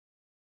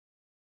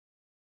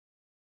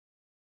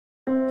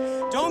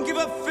Don't give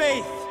up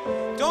faith.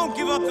 Don't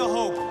give up the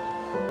hope.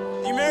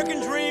 The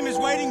American dream is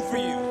waiting for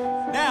you.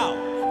 Now.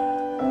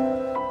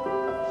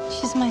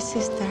 She's my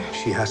sister.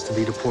 She has to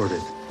be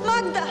deported.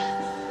 Magda!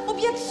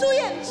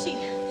 Obiecuję ci!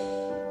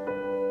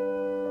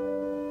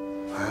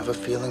 I have a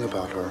feeling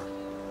about her.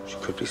 She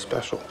could be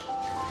special.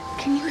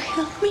 Can you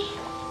help me,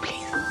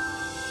 please?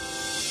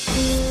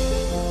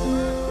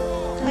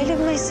 I leave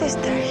my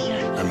sister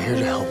here. I'm here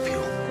to help you.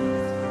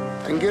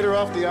 I can get her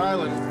off the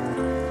island.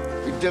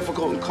 It'll be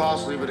difficult and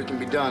costly, but it can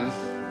be done.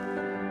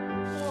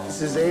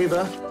 This is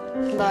Ava.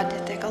 But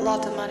it'd take a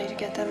lot of money to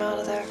get them out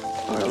of there.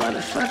 Or a lot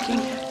of fucking.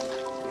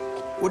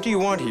 What do you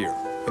want here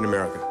in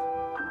America?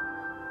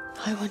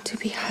 I want to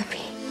be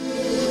happy.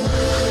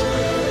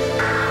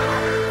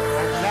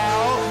 And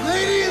now,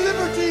 Lady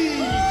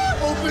Liberty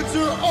opens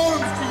her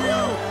arms to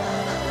you.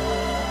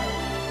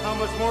 How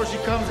much more she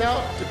comes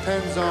out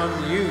depends on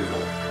you.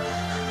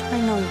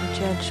 I know you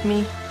judge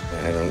me.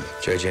 I don't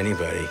judge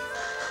anybody.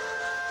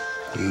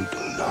 You do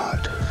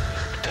not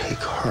take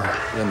her.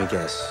 Let me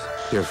guess.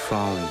 You're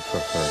falling for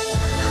her.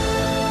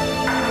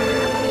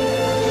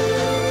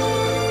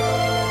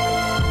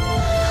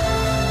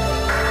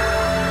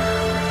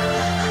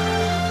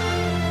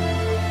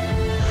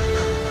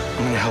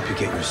 I'm gonna help you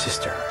get your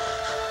sister.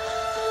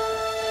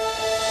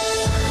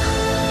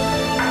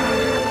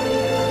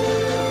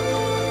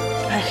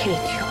 I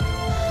hate you.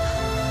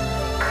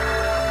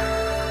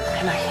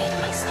 And I hate